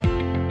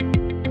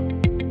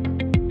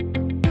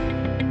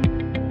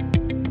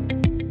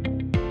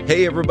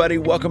Hey everybody,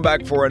 welcome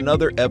back for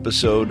another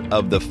episode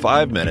of the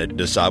 5-Minute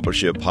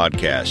Discipleship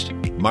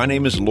Podcast. My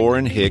name is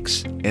Lauren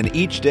Hicks, and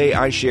each day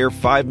I share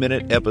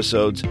 5-minute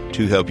episodes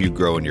to help you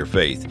grow in your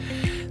faith.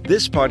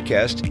 This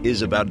podcast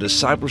is about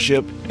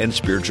discipleship and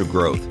spiritual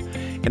growth,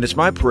 and it's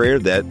my prayer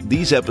that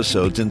these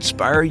episodes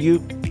inspire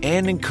you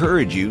and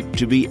encourage you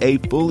to be a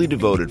fully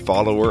devoted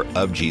follower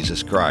of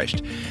Jesus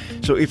Christ.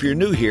 So if you're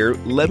new here,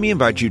 let me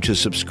invite you to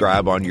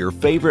subscribe on your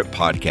favorite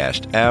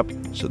podcast app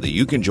so that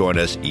you can join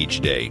us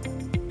each day.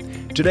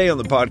 Today on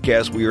the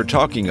podcast, we are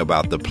talking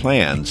about the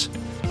plans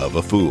of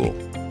a fool.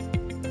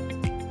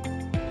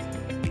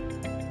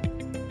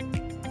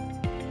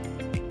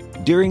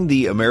 During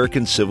the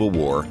American Civil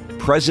War,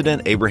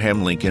 President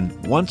Abraham Lincoln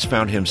once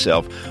found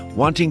himself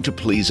wanting to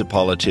please a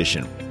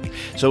politician.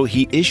 So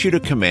he issued a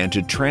command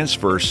to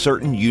transfer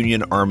certain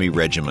Union Army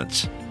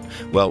regiments.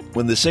 Well,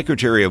 when the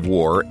Secretary of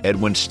War,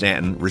 Edwin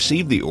Stanton,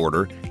 received the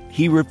order,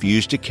 he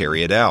refused to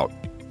carry it out.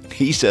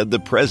 He said the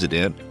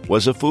president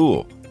was a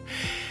fool.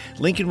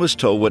 Lincoln was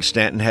told what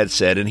Stanton had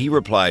said, and he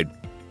replied,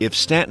 "If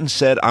Stanton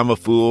said I'm a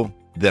fool,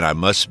 then I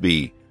must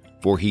be,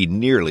 for he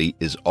nearly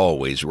is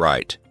always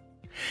right."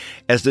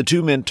 As the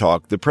two men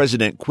talked, the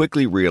president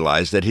quickly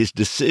realized that his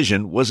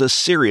decision was a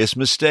serious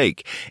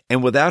mistake,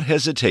 and without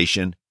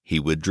hesitation, he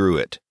withdrew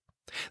it.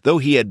 Though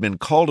he had been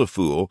called a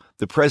fool,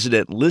 the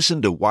president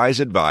listened to wise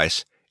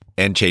advice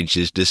and changed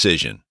his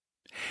decision.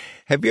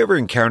 Have you ever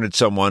encountered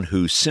someone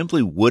who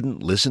simply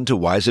wouldn't listen to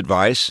wise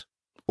advice?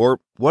 Or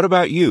what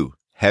about you?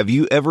 Have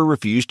you ever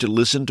refused to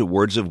listen to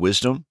words of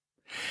wisdom?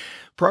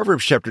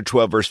 Proverbs chapter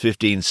 12, verse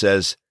 15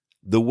 says,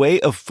 "The way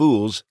of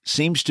fools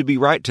seems to be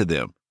right to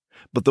them,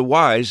 but the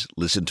wise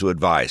listen to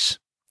advice."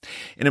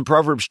 And in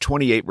Proverbs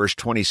 28, verse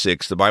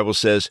 26, the Bible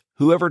says,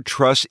 "Whoever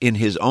trusts in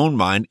his own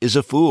mind is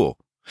a fool,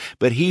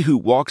 but he who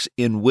walks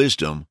in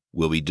wisdom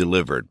will be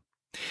delivered."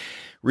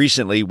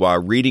 Recently, while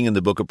reading in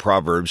the book of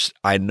Proverbs,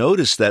 I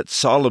noticed that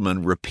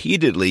Solomon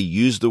repeatedly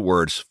used the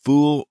words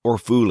fool or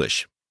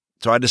foolish.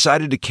 So I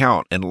decided to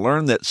count and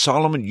learn that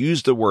Solomon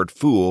used the word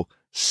fool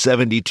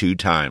 72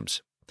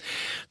 times.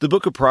 The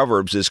book of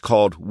Proverbs is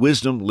called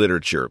wisdom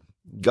literature.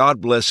 God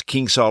blessed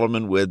King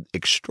Solomon with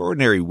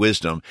extraordinary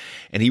wisdom,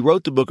 and he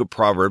wrote the book of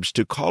Proverbs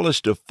to call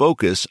us to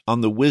focus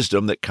on the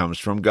wisdom that comes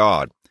from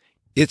God.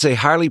 It's a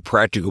highly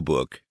practical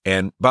book,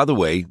 and by the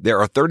way, there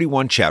are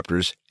 31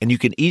 chapters, and you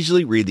can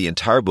easily read the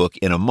entire book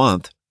in a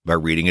month by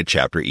reading a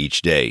chapter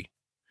each day.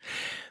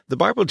 The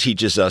Bible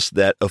teaches us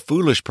that a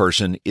foolish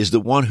person is the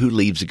one who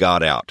leaves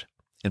God out.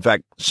 In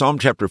fact, Psalm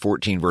chapter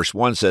 14, verse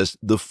 1 says,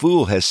 "The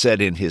fool has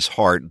said in his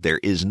heart, there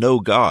is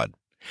no God."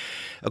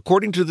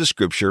 According to the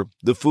scripture,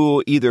 the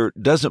fool either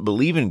doesn't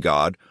believe in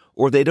God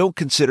or they don't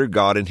consider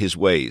God in his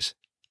ways.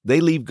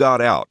 They leave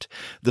God out.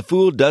 The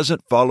fool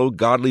doesn't follow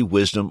godly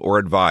wisdom or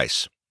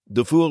advice.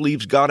 The fool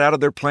leaves God out of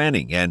their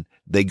planning and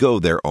they go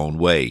their own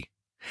way.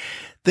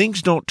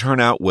 Things don't turn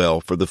out well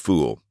for the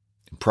fool.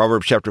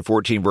 Proverbs chapter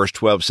 14, verse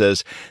 12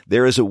 says,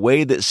 "There is a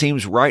way that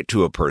seems right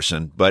to a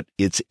person, but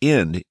its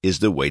end is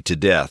the way to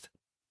death."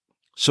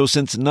 So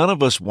since none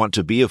of us want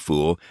to be a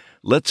fool,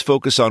 let's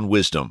focus on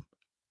wisdom,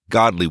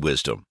 godly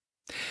wisdom.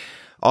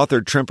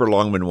 Author Tremper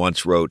Longman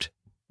once wrote,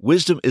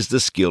 "Wisdom is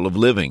the skill of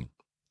living.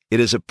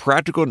 It is a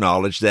practical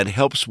knowledge that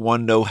helps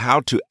one know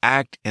how to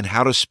act and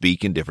how to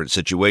speak in different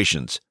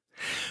situations.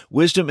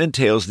 Wisdom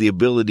entails the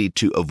ability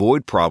to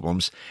avoid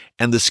problems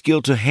and the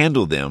skill to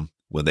handle them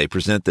when they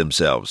present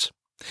themselves."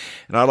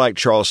 And I like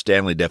Charles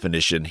Stanley's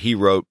definition. He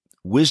wrote,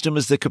 "Wisdom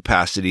is the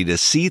capacity to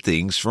see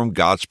things from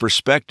God's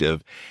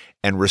perspective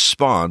and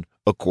respond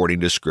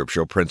according to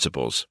scriptural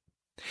principles."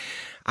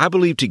 I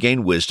believe to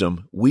gain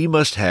wisdom, we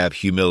must have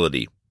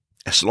humility.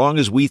 As long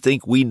as we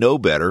think we know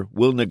better,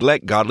 we'll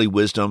neglect godly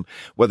wisdom,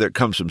 whether it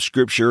comes from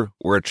Scripture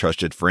or a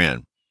trusted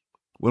friend.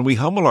 When we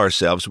humble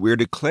ourselves, we are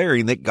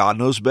declaring that God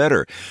knows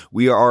better.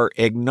 We are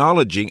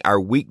acknowledging our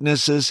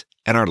weaknesses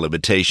and our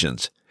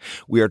limitations.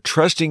 We are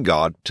trusting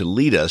God to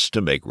lead us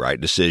to make right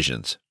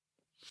decisions.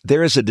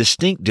 There is a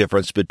distinct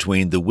difference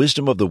between the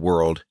wisdom of the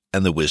world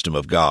and the wisdom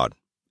of God.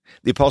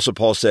 The Apostle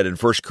Paul said in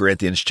 1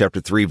 Corinthians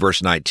chapter 3,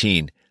 verse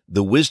 19,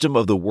 "The wisdom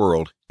of the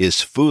world is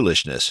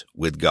foolishness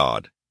with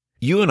God."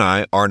 You and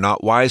I are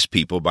not wise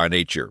people by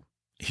nature.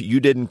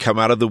 You didn't come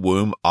out of the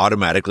womb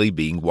automatically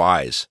being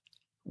wise.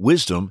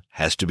 Wisdom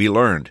has to be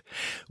learned.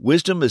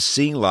 Wisdom is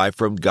seeing life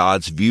from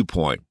God's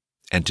viewpoint,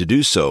 and to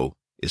do so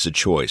is a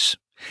choice.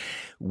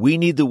 We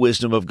need the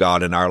wisdom of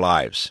God in our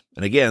lives.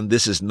 And again,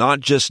 this is not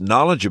just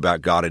knowledge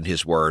about God and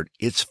His Word.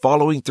 It's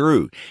following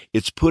through.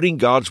 It's putting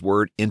God's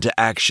Word into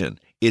action.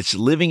 It's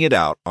living it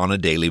out on a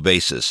daily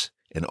basis.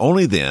 And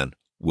only then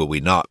will we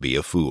not be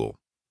a fool.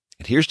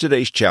 And here's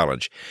today's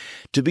challenge.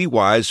 To be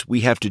wise,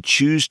 we have to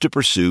choose to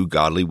pursue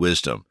godly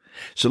wisdom.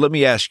 So let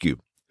me ask you,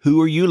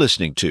 who are you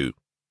listening to?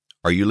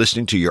 Are you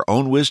listening to your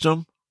own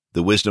wisdom,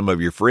 the wisdom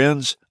of your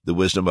friends, the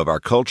wisdom of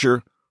our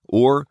culture,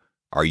 or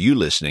are you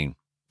listening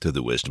to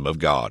the wisdom of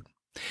God?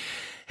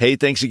 Hey,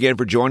 thanks again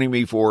for joining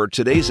me for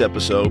today's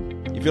episode.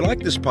 If you like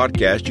this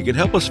podcast, you can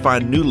help us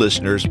find new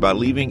listeners by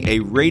leaving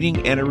a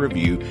rating and a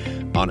review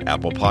on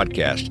Apple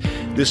Podcast.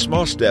 This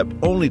small step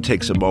only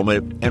takes a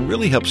moment and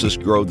really helps us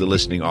grow the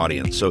listening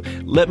audience, so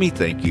let me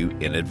thank you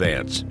in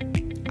advance.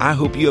 I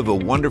hope you have a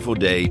wonderful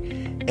day,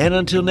 and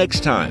until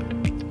next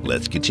time,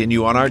 let's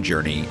continue on our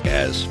journey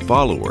as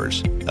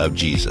followers of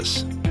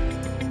Jesus.